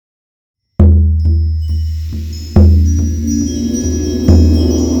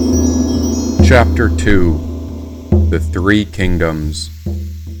Chapter 2 The Three Kingdoms.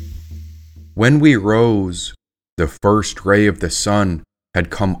 When we rose, the first ray of the sun had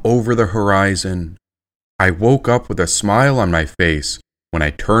come over the horizon. I woke up with a smile on my face when I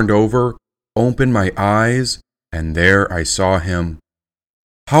turned over, opened my eyes, and there I saw him.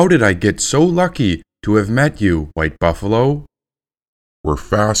 How did I get so lucky to have met you, White Buffalo? We're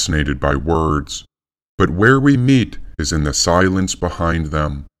fascinated by words, but where we meet is in the silence behind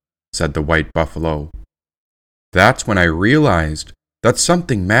them, said the White Buffalo. That's when I realized that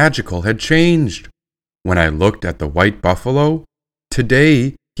something magical had changed. When I looked at the White Buffalo,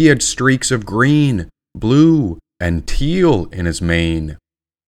 today he had streaks of green, blue, and teal in his mane.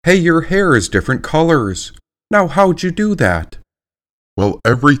 Hey, your hair is different colors. Now how'd you do that? Well,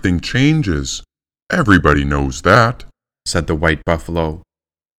 everything changes. Everybody knows that, said the White Buffalo.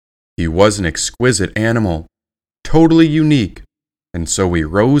 He was an exquisite animal, totally unique, and so we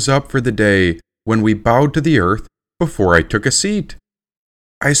rose up for the day when we bowed to the earth before I took a seat.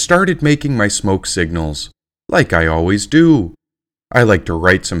 I started making my smoke signals, like I always do. I like to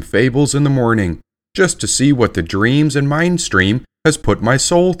write some fables in the morning, just to see what the dreams and mind stream has put my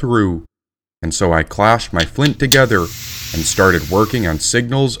soul through. And so I clashed my flint together and started working on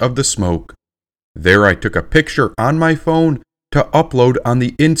signals of the smoke. There I took a picture on my phone to upload on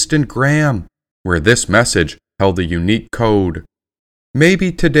the Instantgram, where this message held a unique code.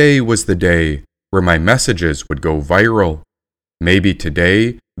 Maybe today was the day where my messages would go viral. Maybe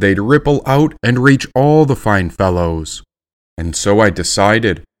today they'd ripple out and reach all the fine fellows. And so I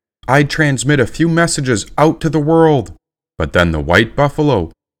decided I'd transmit a few messages out to the world. But then the White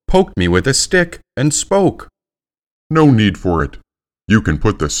Buffalo poked me with a stick and spoke. No need for it. You can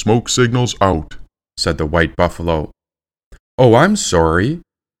put the smoke signals out, said the White Buffalo. Oh, I'm sorry,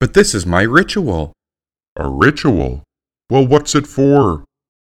 but this is my ritual. A ritual? Well, what's it for?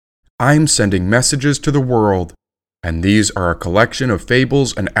 I'm sending messages to the world, and these are a collection of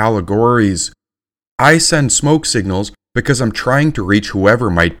fables and allegories. I send smoke signals because I'm trying to reach whoever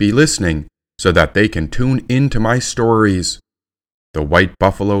might be listening, so that they can tune into my stories. The White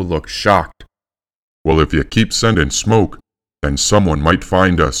Buffalo looked shocked. Well, if you keep sending smoke, then someone might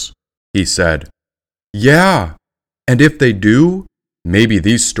find us, he said. Yeah, and if they do, maybe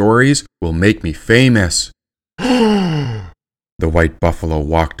these stories will make me famous. The White Buffalo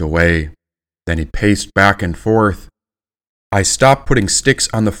walked away. Then he paced back and forth. I stopped putting sticks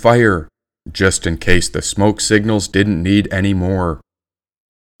on the fire, just in case the smoke signals didn't need any more.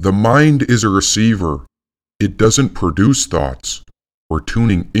 The mind is a receiver. It doesn't produce thoughts. We're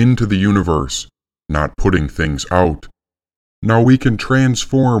tuning into the universe, not putting things out. Now we can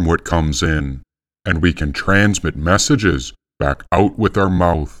transform what comes in, and we can transmit messages back out with our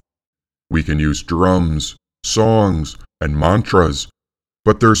mouth. We can use drums, songs, and mantras,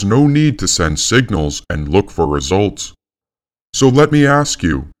 but there's no need to send signals and look for results. So let me ask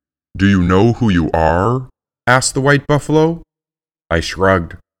you, do you know who you are? Asked the White Buffalo. I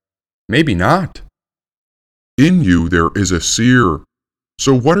shrugged. Maybe not. In you there is a seer.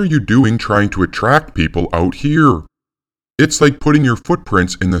 So what are you doing trying to attract people out here? It's like putting your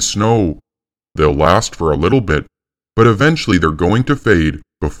footprints in the snow. They'll last for a little bit, but eventually they're going to fade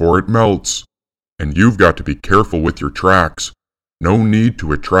before it melts. And you've got to be careful with your tracks. No need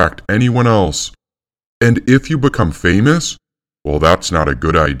to attract anyone else. And if you become famous, well, that's not a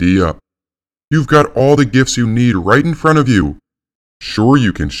good idea. You've got all the gifts you need right in front of you. Sure,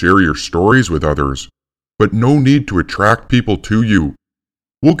 you can share your stories with others, but no need to attract people to you.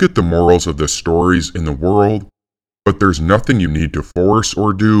 We'll get the morals of the stories in the world, but there's nothing you need to force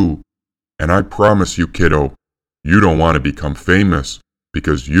or do. And I promise you, kiddo, you don't want to become famous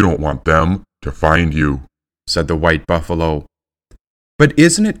because you don't want them to find you, said the White Buffalo. But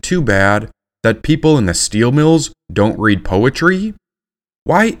isn't it too bad that people in the steel mills don't read poetry?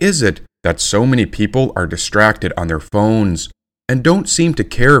 Why is it that so many people are distracted on their phones and don't seem to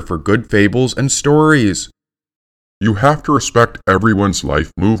care for good fables and stories? You have to respect everyone's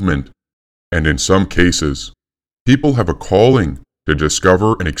life movement, and in some cases, people have a calling to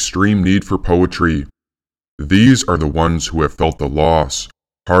discover an extreme need for poetry. These are the ones who have felt the loss,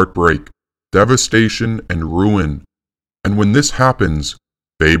 heartbreak, devastation, and ruin. And when this happens,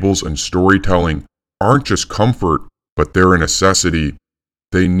 fables and storytelling aren't just comfort, but they're a necessity.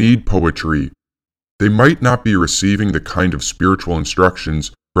 They need poetry. They might not be receiving the kind of spiritual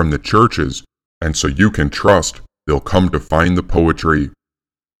instructions from the churches, and so you can trust they'll come to find the poetry.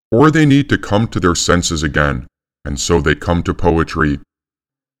 Or they need to come to their senses again, and so they come to poetry.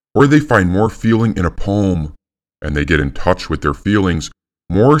 Or they find more feeling in a poem, and they get in touch with their feelings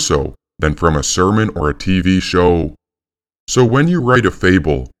more so than from a sermon or a TV show. So when you write a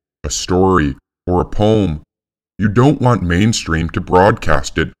fable, a story, or a poem, you don't want mainstream to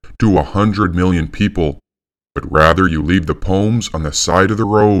broadcast it to 100 million people, but rather you leave the poems on the side of the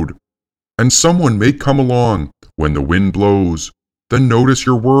road. And someone may come along when the wind blows, then notice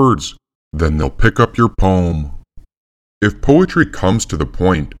your words, then they'll pick up your poem. If poetry comes to the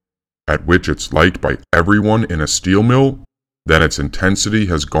point at which it's liked by everyone in a steel mill, then its intensity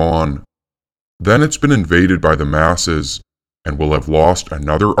has gone. Then it's been invaded by the masses and will have lost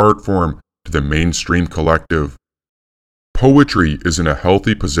another art form to the mainstream collective. Poetry is in a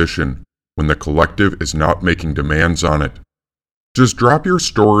healthy position when the collective is not making demands on it. Just drop your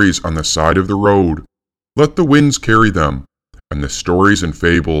stories on the side of the road, let the winds carry them, and the stories and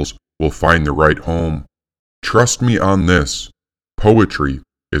fables will find the right home. Trust me on this, poetry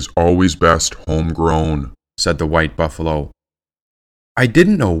is always best homegrown, said the white buffalo. I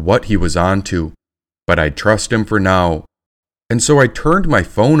didn't know what he was on to, but I'd trust him for now, and so I turned my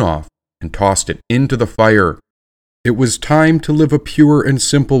phone off and tossed it into the fire. It was time to live a pure and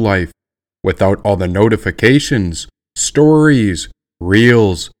simple life, without all the notifications, stories,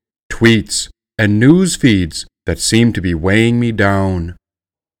 reels, tweets, and news feeds that seemed to be weighing me down.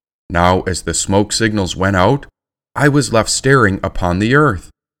 Now, as the smoke signals went out, I was left staring upon the earth.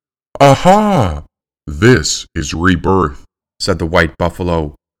 Aha! This is rebirth, said the white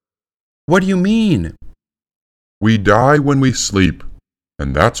buffalo. What do you mean? We die when we sleep,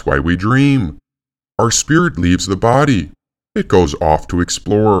 and that's why we dream. Our spirit leaves the body. It goes off to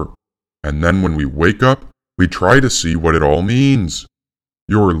explore. And then when we wake up, we try to see what it all means.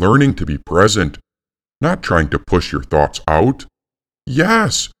 You're learning to be present, not trying to push your thoughts out.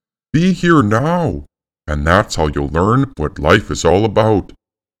 Yes, be here now. And that's how you'll learn what life is all about.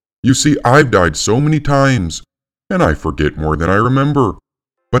 You see, I've died so many times, and I forget more than I remember.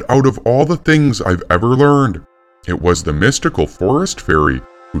 But out of all the things I've ever learned, it was the mystical forest fairy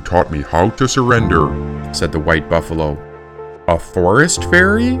who taught me how to surrender, said the white buffalo. A forest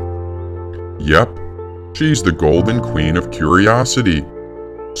fairy? Yep, she's the golden queen of curiosity.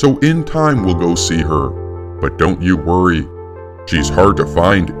 So in time we'll go see her, but don't you worry. She's hard to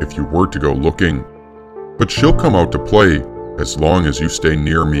find if you were to go looking. But she'll come out to play as long as you stay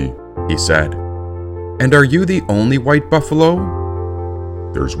near me, he said. And are you the only white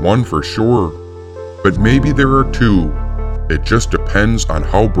buffalo? There's one for sure, but maybe there are two. It just depends on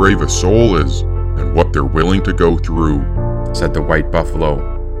how brave a soul is and what they're willing to go through, said the white buffalo.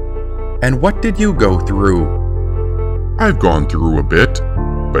 And what did you go through? I've gone through a bit,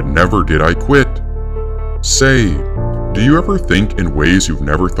 but never did I quit. Say, do you ever think in ways you've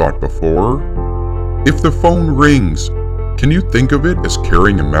never thought before? If the phone rings, can you think of it as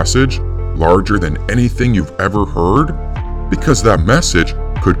carrying a message larger than anything you've ever heard? Because that message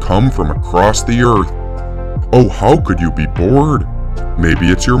could come from across the earth. Oh, how could you be bored? Maybe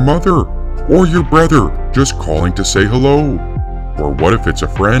it's your mother or your brother just calling to say hello. Or what if it's a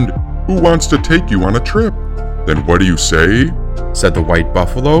friend who wants to take you on a trip? Then what do you say? Said the white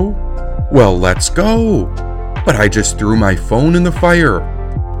buffalo. Well, let's go. But I just threw my phone in the fire.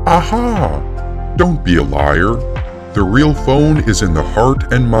 Aha! Don't be a liar. The real phone is in the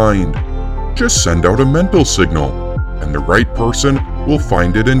heart and mind. Just send out a mental signal, and the right person will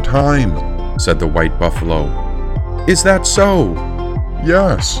find it in time, said the white buffalo. Is that so?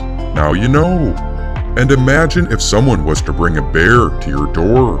 Yes, now you know. And imagine if someone was to bring a bear to your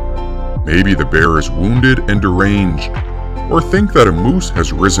door. Maybe the bear is wounded and deranged. Or think that a moose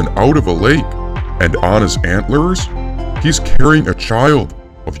has risen out of a lake, and on his antlers, he's carrying a child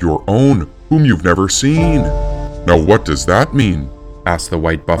of your own whom you've never seen. Now what does that mean? Asked the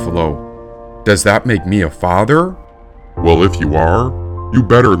white buffalo. Does that make me a father? Well, if you are, you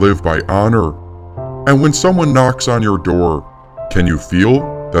better live by honor. And when someone knocks on your door, can you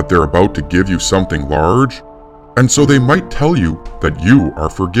feel that they're about to give you something large? And so they might tell you that you are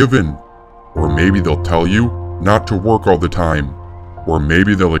forgiven. Or maybe they'll tell you not to work all the time. Or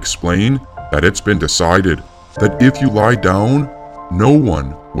maybe they'll explain that it's been decided that if you lie down, no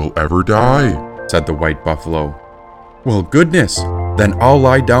one will ever die, said the white buffalo. Well, goodness, then I'll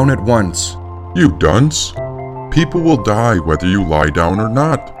lie down at once. You dunce! People will die whether you lie down or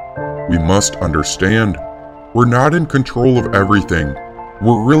not. We must understand, we're not in control of everything.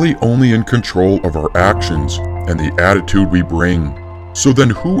 We're really only in control of our actions and the attitude we bring. So then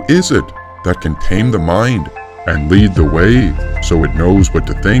who is it that can tame the mind and lead the way so it knows what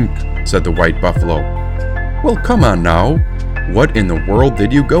to think? Said the white buffalo. Well, come on now. What in the world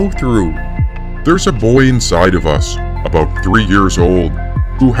did you go through? There's a boy inside of us, about 3 years old,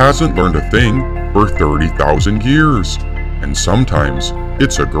 who hasn't learned a thing for 30,000 years. And sometimes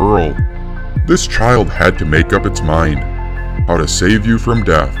it's a girl. This child had to make up its mind how to save you from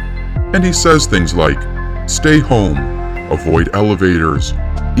death. And he says things like, stay home, avoid elevators,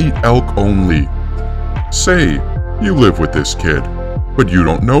 eat elk only. Say, you live with this kid, but you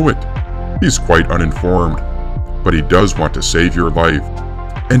don't know it. He's quite uninformed, but he does want to save your life.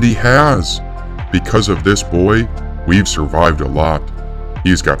 And he has. Because of this boy, we've survived a lot.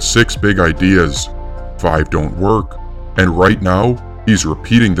 He's got 6 big ideas, 5 don't work, and right now, he's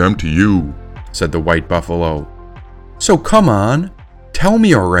repeating them to you, said the white buffalo. So come on, tell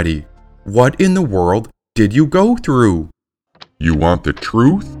me already, what in the world did you go through? You want the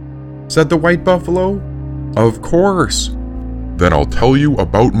truth? Said the white buffalo. Of course. Then I'll tell you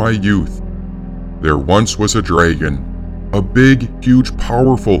about my youth. There once was a dragon, a big, huge,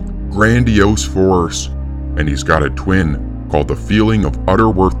 powerful, grandiose force, and he's got a twin called the feeling of utter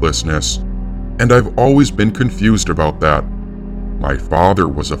worthlessness, and I've always been confused about that. My father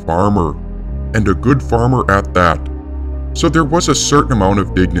was a farmer, and a good farmer at that, so there was a certain amount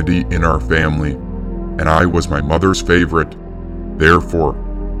of dignity in our family, and I was my mother's favorite. Therefore,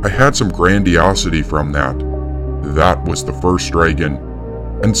 I had some grandiosity from that. That was the first dragon,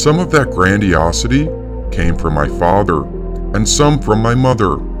 and some of that grandiosity came from my father, and some from my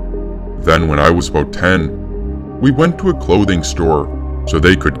mother. Then when I was about 10, we went to a clothing store so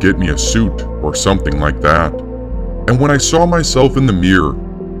they could get me a suit or something like that. And when I saw myself in the mirror,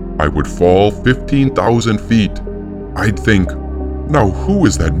 I would fall 15,000 feet. I'd think, now who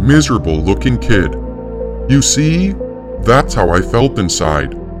is that miserable looking kid? You see, that's how I felt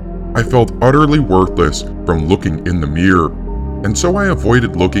inside. I felt utterly worthless from looking in the mirror, and so I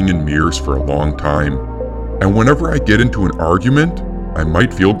avoided looking in mirrors for a long time. And whenever I get into an argument, I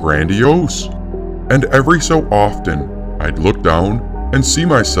might feel grandiose. And every so often, I'd look down and see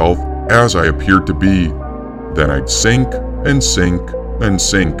myself as I appeared to be. Then I'd sink and sink and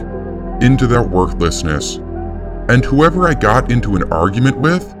sink into that worthlessness. And whoever I got into an argument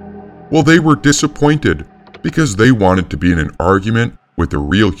with, well, they were disappointed because they wanted to be in an argument with a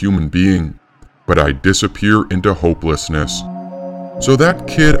real human being, but I'd disappear into hopelessness. So that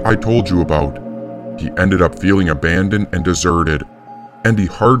kid I told you about, he ended up feeling abandoned and deserted, and he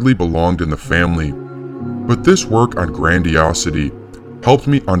hardly belonged in the family. But this work on grandiosity helped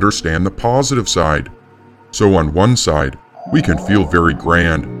me understand the positive side. So on one side, we can feel very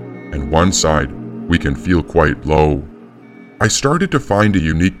grand, and one side, we can feel quite low. I started to find a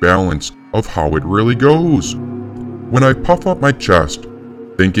unique balance of how it really goes. When I puff up my chest,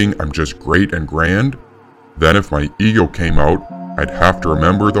 thinking I'm just great and grand, then if my ego came out, I'd have to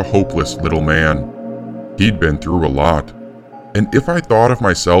remember the hopeless little man. He'd been through a lot. And if I thought of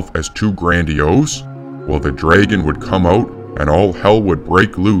myself as too grandiose, well, the dragon would come out and all hell would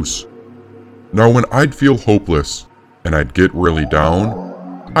break loose. Now when I'd feel hopeless and I'd get really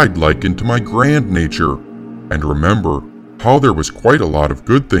down, I'd liken to my grand nature and remember how there was quite a lot of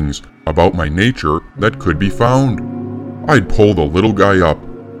good things about my nature that could be found. I'd pull the little guy up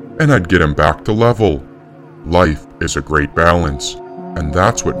and I'd get him back to level. Life is a great balance, and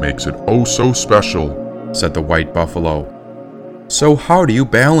that's what makes it oh so special, said the white buffalo. So how do you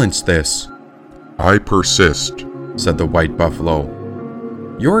balance this? I persist, said the white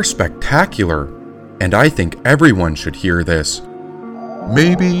buffalo. You're spectacular, and I think everyone should hear this.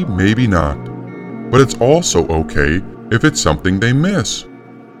 Maybe, maybe not. But it's also okay if it's something they miss.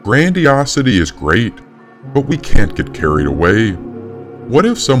 Grandiosity is great, but we can't get carried away. What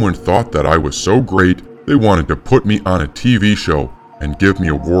if someone thought that I was so great they wanted to put me on a TV show and give me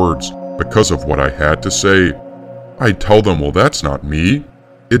awards because of what I had to say? I'd tell them, well, that's not me.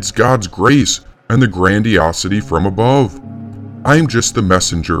 It's God's grace and the grandiosity from above. I'm just the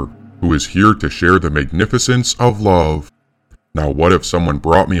messenger who is here to share the magnificence of love. Now what if someone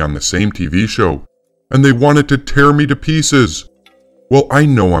brought me on the same TV show and they wanted to tear me to pieces? Well, I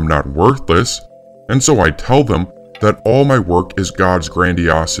know I'm not worthless, and so I tell them that all my work is God's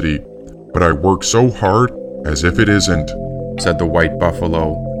grandiosity, but I work so hard as if it isn't, said the white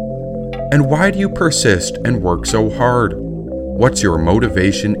buffalo. And why do you persist and work so hard? What's your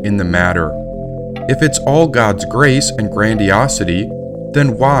motivation in the matter? If it's all God's grace and grandiosity,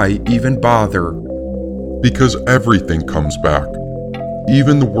 then why even bother? Because everything comes back.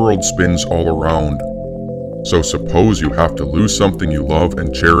 Even the world spins all around. So suppose you have to lose something you love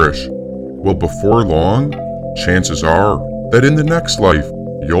and cherish. Well, before long, chances are that in the next life,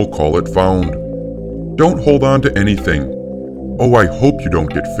 you'll call it found. Don't hold on to anything. Oh, I hope you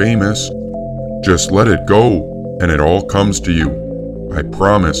don't get famous. Just let it go, and it all comes to you. I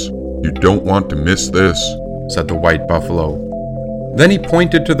promise, you don't want to miss this, said the white buffalo. Then he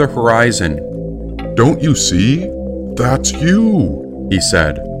pointed to the horizon. Don't you see? That's you, he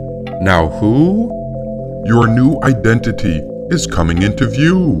said. Now who? Your new identity is coming into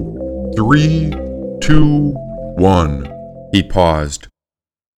view. 3, 2, 1. He paused.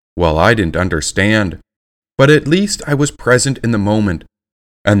 Well, I didn't understand, but at least I was present in the moment.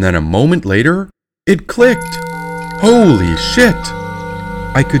 And then a moment later, it clicked. Holy shit!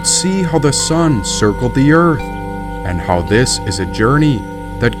 I could see how the sun circled the earth, and how this is a journey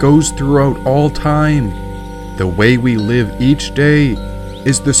that goes throughout all time. The way we live each day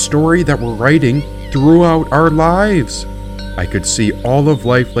is the story that we're writing throughout our lives. I could see all of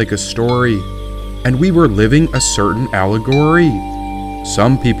life like a story, and we were living a certain allegory.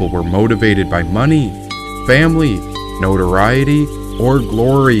 Some people were motivated by money, family, notoriety, or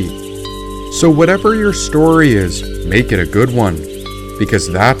glory. So whatever your story is, make it a good one, because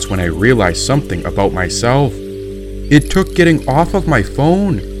that's when I realized something about myself. It took getting off of my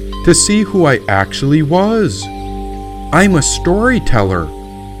phone to see who I actually was. I'm a storyteller.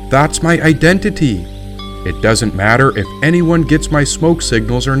 That's my identity. It doesn't matter if anyone gets my smoke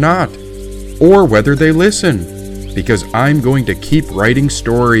signals or not, or whether they listen, because I'm going to keep writing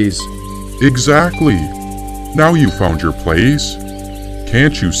stories. Exactly. Now you found your place.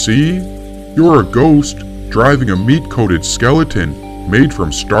 Can't you see? You're a ghost driving a meat-coated skeleton made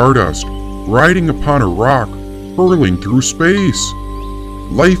from stardust, riding upon a rock, hurling through space.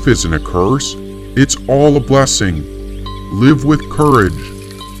 Life isn't a curse. It's all a blessing. Live with courage.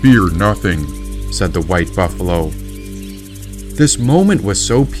 Fear nothing, said the white buffalo. This moment was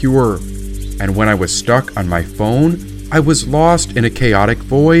so pure, and when I was stuck on my phone, I was lost in a chaotic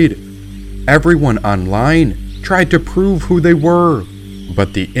void. Everyone online tried to prove who they were,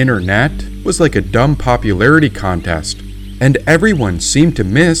 but the internet was like a dumb popularity contest, and everyone seemed to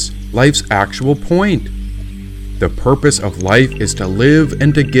miss life's actual point. The purpose of life is to live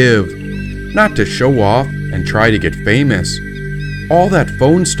and to give, not to show off and try to get famous. All that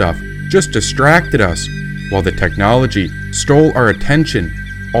phone stuff just distracted us, while the technology stole our attention,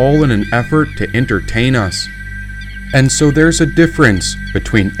 all in an effort to entertain us. And so there's a difference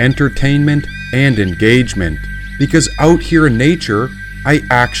between entertainment and engagement, because out here in nature, I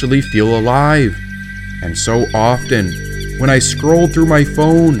actually feel alive. And so often, when I scrolled through my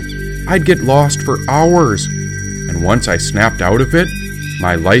phone, I'd get lost for hours. And once I snapped out of it,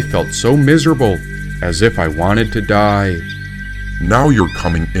 my life felt so miserable, as if I wanted to die. Now you're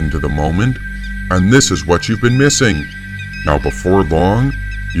coming into the moment, and this is what you've been missing. Now before long,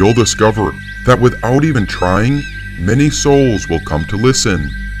 you'll discover that without even trying, many souls will come to listen,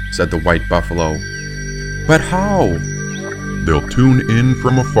 said the white buffalo. But how? They'll tune in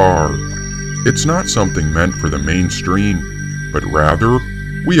from afar. It's not something meant for the mainstream, but rather,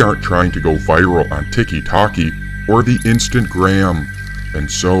 we aren't trying to go viral on Tiki-Taki or the Instagram. And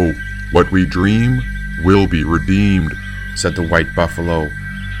so, what we dream will be redeemed, said the white buffalo.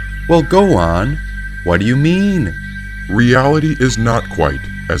 Well, go on. What do you mean? Reality is not quite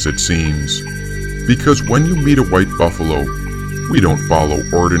as it seems. Because when you meet a white buffalo, we don't follow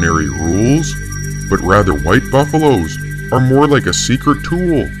ordinary rules, but rather white buffaloes are more like a secret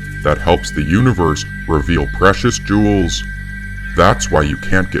tool that helps the universe reveal precious jewels. That's why you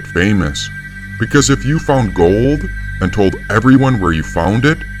can't get famous, because if you found gold and told everyone where you found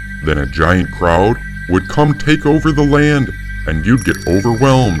it, then a giant crowd would come take over the land and you'd get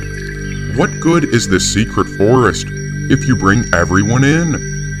overwhelmed. What good is this secret forest if you bring everyone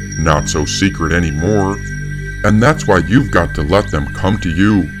in? Not so secret anymore. And that's why you've got to let them come to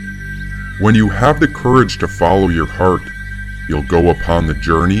you. When you have the courage to follow your heart, you'll go upon the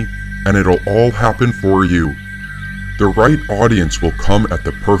journey and it'll all happen for you. The right audience will come at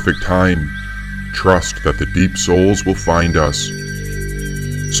the perfect time. Trust that the deep souls will find us.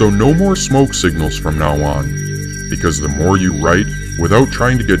 So no more smoke signals from now on, because the more you write without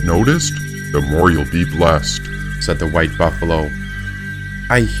trying to get noticed, the more you'll be blessed, said the white buffalo.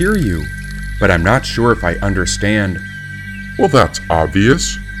 I hear you, but I'm not sure if I understand. Well, that's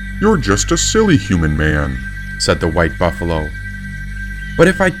obvious. You're just a silly human man, said the white buffalo. But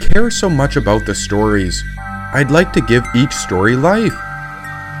if I care so much about the stories, I'd like to give each story life.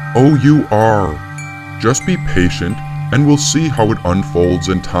 Oh, you are. Just be patient and we'll see how it unfolds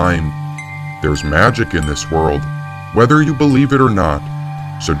in time. There's magic in this world, whether you believe it or not,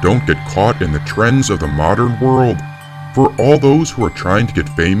 so don't get caught in the trends of the modern world, for all those who are trying to get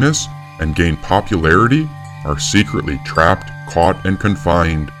famous and gain popularity are secretly trapped, caught, and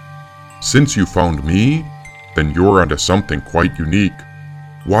confined. Since you found me, then you're onto something quite unique.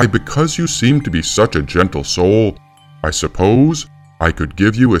 Why, because you seem to be such a gentle soul, I suppose I could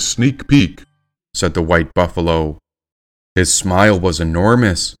give you a sneak peek, said the white buffalo. His smile was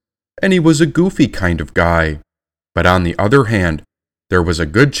enormous, and he was a goofy kind of guy. But on the other hand, there was a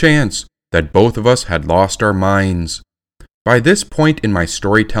good chance that both of us had lost our minds. By this point in my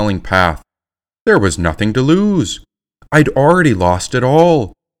storytelling path, there was nothing to lose. I'd already lost it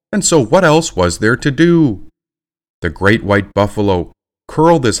all, and so what else was there to do? The great white buffalo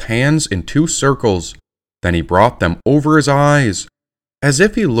curled his hands in 2 circles, then he brought them over his eyes. As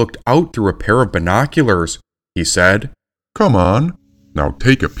if he looked out through a pair of binoculars, he said, "Come on, now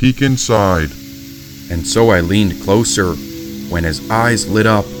take a peek inside." And so I leaned closer. When his eyes lit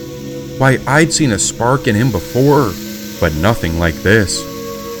up, why, I'd seen a spark in him before, but nothing like this.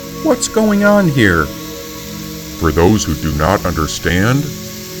 What's going on here? For those who do not understand,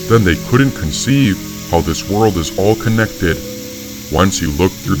 then they couldn't conceive how this world is all connected. Once you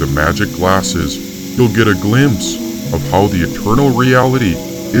look through the magic glasses, you'll get a glimpse of how the eternal reality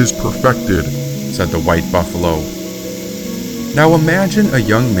is perfected, said the white buffalo. Now imagine a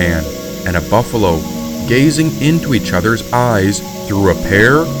young man and a buffalo gazing into each other's eyes through a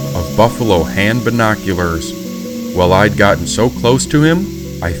pair of buffalo hand binoculars. Well, I'd gotten so close to him,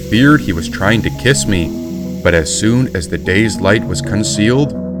 I feared he was trying to kiss me, but as soon as the day's light was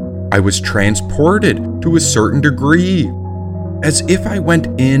concealed, I was transported to a certain degree, as if I went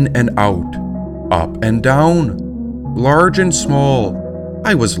in and out, up and down, large and small.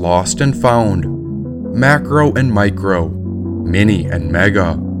 I was lost and found, macro and micro, mini and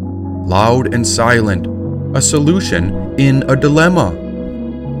mega, loud and silent, a solution in a dilemma.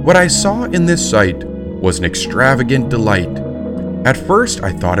 What I saw in this sight was an extravagant delight. At first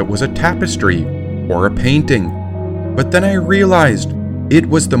I thought it was a tapestry or a painting, but then I realized it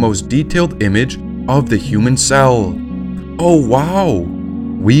was the most detailed image of the human cell. Oh wow!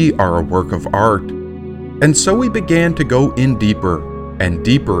 We are a work of art. And so we began to go in deeper and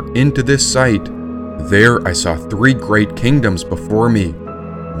deeper into this sight. There I saw 3 great kingdoms before me,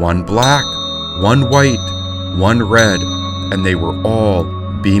 one black, one white, one red, and they were all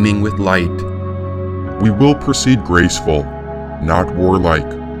beaming with light. We will proceed graceful, not warlike,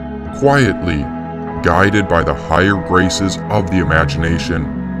 quietly, guided by the higher graces of the imagination.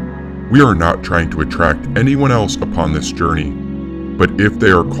 We are not trying to attract anyone else upon this journey, but if they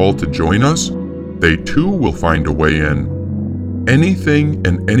are called to join us, they too will find a way in. Anything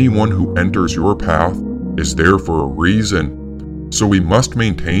and anyone who enters your path is there for a reason, so we must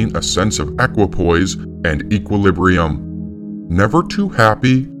maintain a sense of equipoise and equilibrium. Never too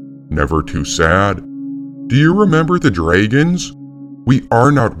happy, never too sad. Do you remember the dragons? We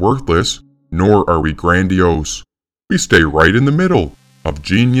are not worthless, nor are we grandiose. We stay right in the middle of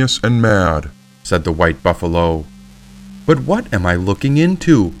genius and mad, said the white buffalo. But what am I looking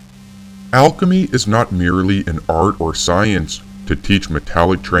into? Alchemy is not merely an art or science to teach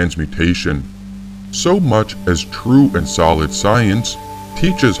metallic transmutation, so much as true and solid science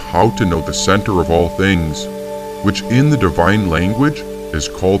teaches how to know the center of all things, which in the divine language is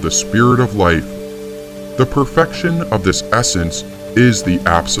called the spirit of life. The perfection of this essence is the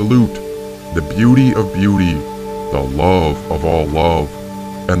absolute, the beauty of beauty, the love of all love,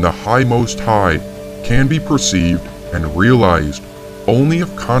 and the high most high can be perceived and realized only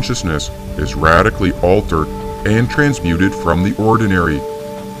if consciousness is radically altered and transmuted from the ordinary,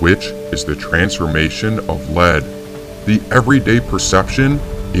 which is the transformation of lead, the everyday perception,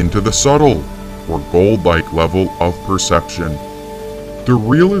 into the subtle or gold-like level of perception. The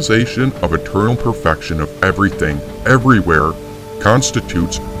realization of eternal perfection of everything, everywhere,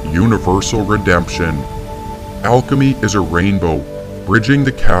 constitutes universal redemption. Alchemy is a rainbow, bridging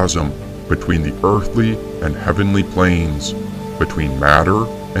the chasm between the earthly and heavenly planes, between matter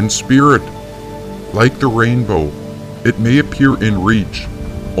and spirit. Like the rainbow, it may appear in reach,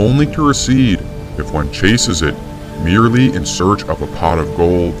 only to recede if one chases it merely in search of a pot of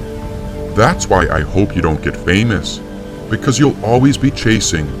gold. That's why I hope you don't get famous, because you'll always be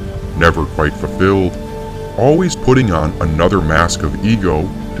chasing, never quite fulfilled, always putting on another mask of ego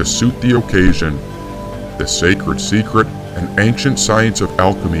to suit the occasion. The sacred secret and ancient science of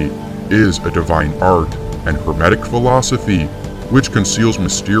alchemy is a divine art and hermetic philosophy which conceals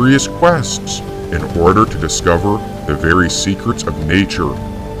mysterious quests in order to discover the very secrets of nature,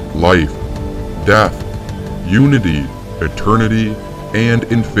 life, death, unity, eternity, and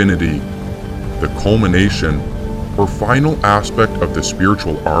infinity. The culmination or final aspect of the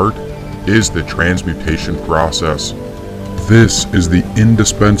spiritual art is the transmutation process. This is the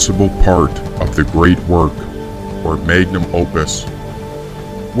indispensable part of the great work, or magnum opus.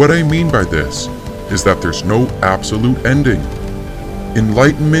 What I mean by this is that there's no absolute ending.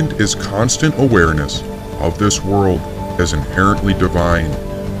 Enlightenment is constant awareness of this world as inherently divine,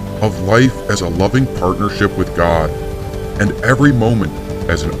 of life as a loving partnership with God, and every moment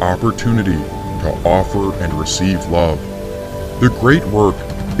as an opportunity to offer and receive love. The great work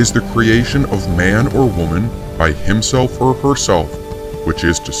is the creation of man or woman by himself or herself, which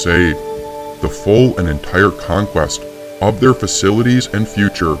is to say, the full and entire conquest of their facilities and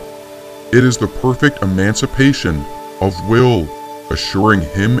future. It is the perfect emancipation of will, assuring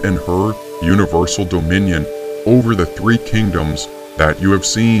him and her universal dominion over the three kingdoms that you have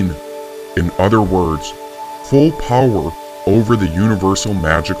seen. In other words, full power over the universal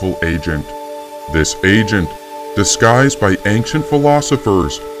magical agent. This agent, disguised by ancient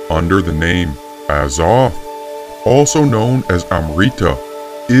philosophers under the name Azoth, also known as Amrita,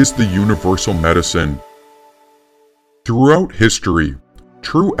 is the universal medicine. Throughout history,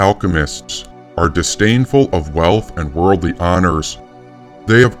 true alchemists are disdainful of wealth and worldly honors.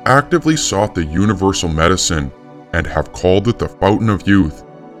 They have actively sought the universal medicine and have called it the fountain of youth,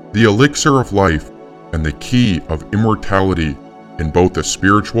 the elixir of life, and the key of immortality in both the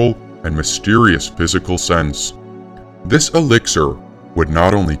spiritual and mysterious physical sense. This elixir would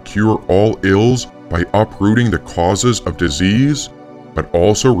not only cure all ills by uprooting the causes of disease, but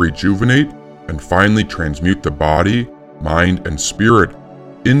also rejuvenate and finally transmute the body, mind, and spirit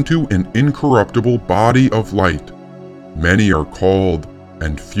into an incorruptible body of light. Many are called,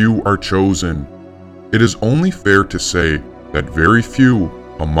 and few are chosen. It is only fair to say that very few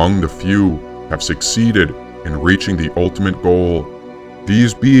among the few have succeeded in reaching the ultimate goal.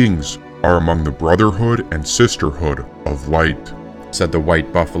 These beings are among the brotherhood and sisterhood of light, said the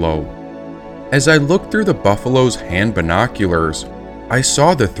white buffalo. As I looked through the buffalo's hand binoculars, I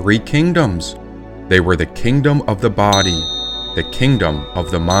saw the three kingdoms. They were the kingdom of the body, the kingdom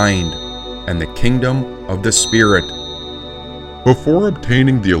of the mind, and the kingdom of the spirit. Before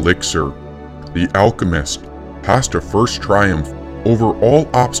obtaining the elixir, the alchemist has to first triumph over all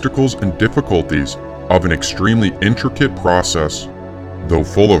obstacles and difficulties of an extremely intricate process. Though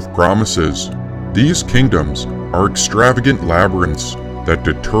full of promises, these kingdoms are extravagant labyrinths that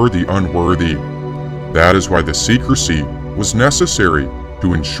deter the unworthy. That is why the secrecy was necessary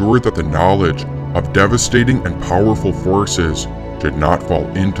to ensure that the knowledge of devastating and powerful forces should not fall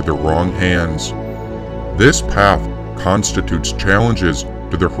into the wrong hands. This path constitutes challenges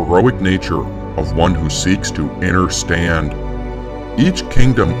to the heroic nature of one who seeks to understand. Each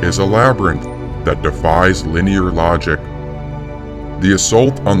kingdom is a labyrinth that defies linear logic. The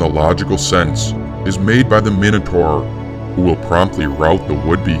assault on the logical sense is made by the Minotaur, who will promptly rout the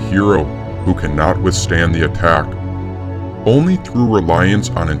would-be hero who cannot withstand the attack. Only through reliance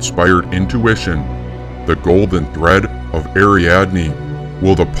on inspired intuition, the golden thread of Ariadne,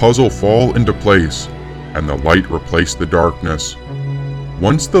 will the puzzle fall into place and the light replace the darkness.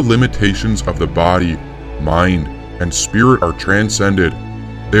 Once the limitations of the body, mind, and spirit are transcended,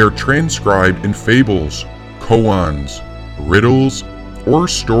 they are transcribed in fables, koans, riddles, or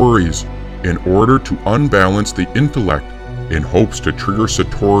stories in order to unbalance the intellect in hopes to trigger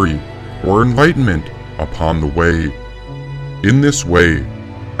satori or enlightenment upon the way. In this way,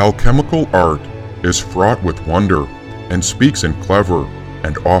 alchemical art is fraught with wonder and speaks in clever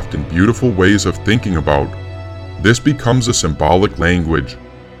and often beautiful ways of thinking about. This becomes a symbolic language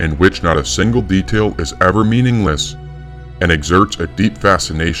in which not a single detail is ever meaningless and exerts a deep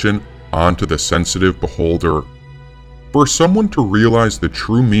fascination onto the sensitive beholder. For someone to realize the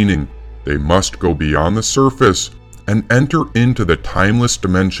true meaning, they must go beyond the surface and enter into the timeless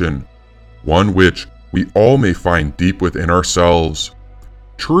dimension, one which we all may find deep within ourselves.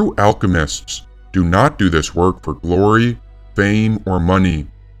 True alchemists do not do this work for glory, fame, or money.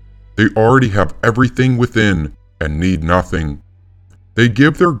 They already have everything within and need nothing. They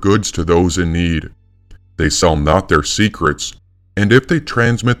give their goods to those in need. They sell not their secrets, and if they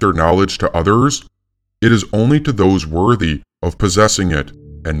transmit their knowledge to others, it is only to those worthy of possessing it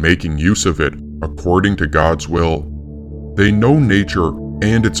and making use of it according to God's will. They know nature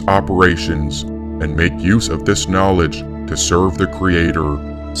and its operations and make use of this knowledge to serve the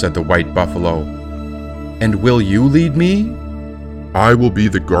Creator, said the white buffalo. And will you lead me? I will be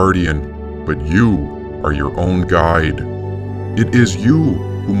the guardian, but you are your own guide. It is you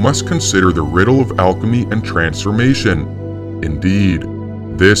who must consider the riddle of alchemy and transformation. Indeed,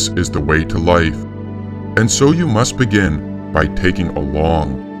 this is the way to life. And so you must begin by taking a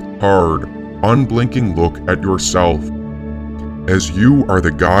long, hard, unblinking look at yourself. As you are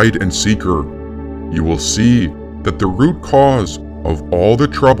the guide and seeker, you will see that the root cause of all the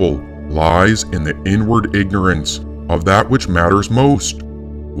trouble lies in the inward ignorance of that which matters most,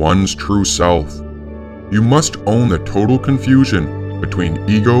 one's true self. You must own the total confusion between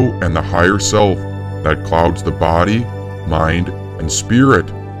ego and the higher self that clouds the body, mind, and spirit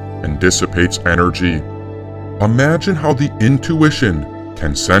and dissipates energy. Imagine how the intuition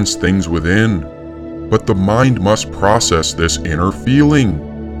can sense things within, but the mind must process this inner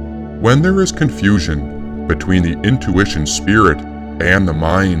feeling. When there is confusion, between the intuition spirit and the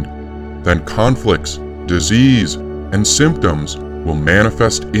mind, then conflicts, disease, and symptoms will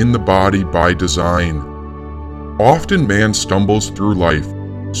manifest in the body by design. Often man stumbles through life,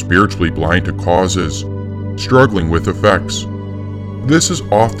 spiritually blind to causes, struggling with effects. This is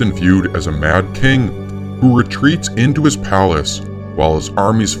often viewed as a mad king who retreats into his palace while his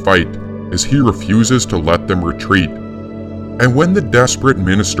armies fight as he refuses to let them retreat. And when the desperate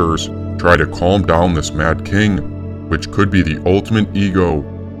ministers try to calm down this mad king, which could be the ultimate ego,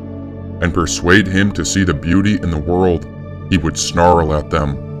 and persuade him to see the beauty in the world, he would snarl at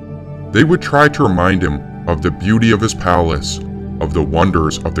them. They would try to remind him of the beauty of his palace, of the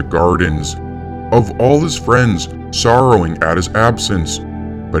wonders of the gardens, of all his friends sorrowing at his absence,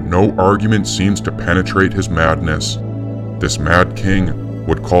 but no argument seems to penetrate his madness. This mad king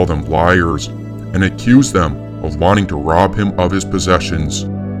would call them liars and accuse them of wanting to rob him of his possessions.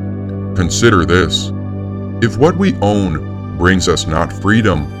 Consider this: if what we own brings us not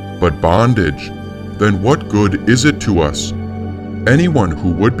freedom, but bondage, then what good is it to us? Anyone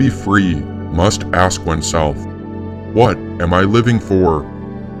who would be free must ask oneself, what am I living for?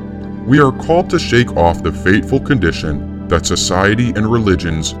 We are called to shake off the fateful condition that society and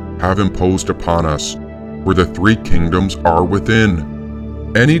religions have imposed upon us, where the three kingdoms are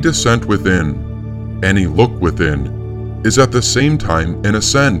within. Any descent within, any look within, is at the same time an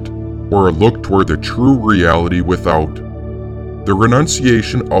ascent, or a look toward the true reality without. The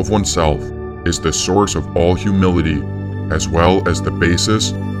renunciation of oneself is the source of all humility, as well as the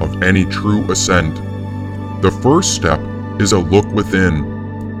basis of any true ascent. The first step is a look within,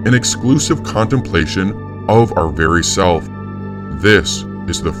 an exclusive contemplation of our very self. This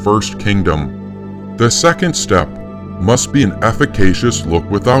is the first kingdom. The second step must be an efficacious look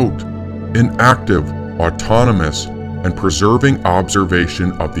without, an active, autonomous, and preserving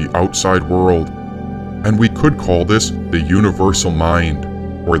observation of the outside world, and we could call this the universal mind,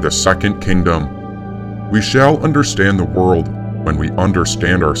 or the second kingdom. We shall understand the world when we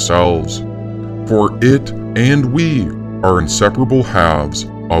understand ourselves, for it and we are inseparable halves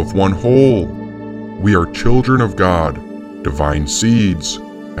of one whole. We are children of God, divine seeds,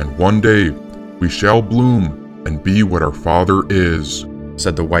 and one day we shall bloom and be what our Father is,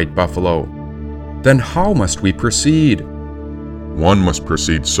 said the white buffalo. Then how must we proceed? One must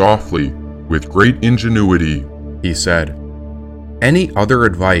proceed softly, with great ingenuity, he said. Any other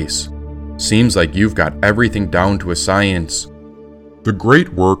advice? Seems like you've got everything down to a science. The great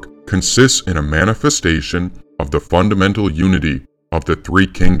work consists in a manifestation of the fundamental unity of the three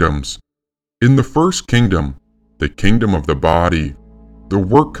kingdoms. In the first kingdom, the kingdom of the body, the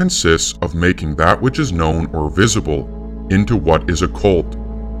work consists of making that which is known or visible into what is occult,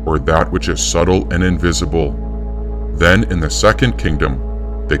 or that which is subtle and invisible. Then in the second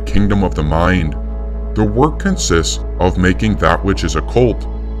kingdom, the kingdom of the mind, the work consists of making that which is occult,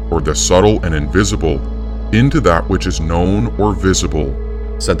 or the subtle and invisible, into that which is known or visible,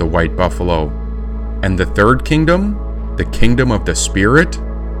 said the white buffalo. And the third kingdom, the kingdom of the spirit?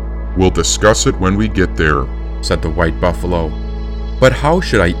 We'll discuss it when we get there, said the white buffalo. But how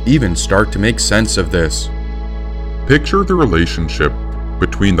should I even start to make sense of this? Picture the relationship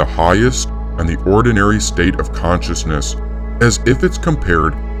between the highest and the ordinary state of consciousness as if it's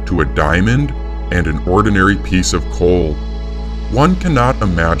compared to a diamond and an ordinary piece of coal. One cannot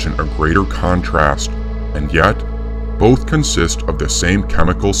imagine a greater contrast, and yet both consist of the same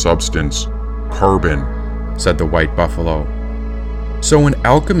chemical substance, carbon, said the white buffalo. So an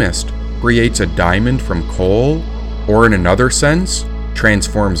alchemist creates a diamond from coal, or in another sense,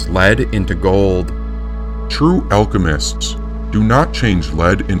 transforms lead into gold. True alchemists do not change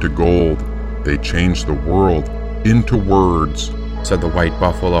lead into gold, they change the world into words, said the white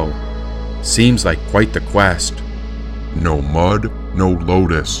buffalo. Seems like quite the quest. No mud, no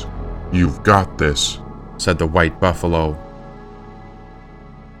lotus. You've got this, said the white buffalo.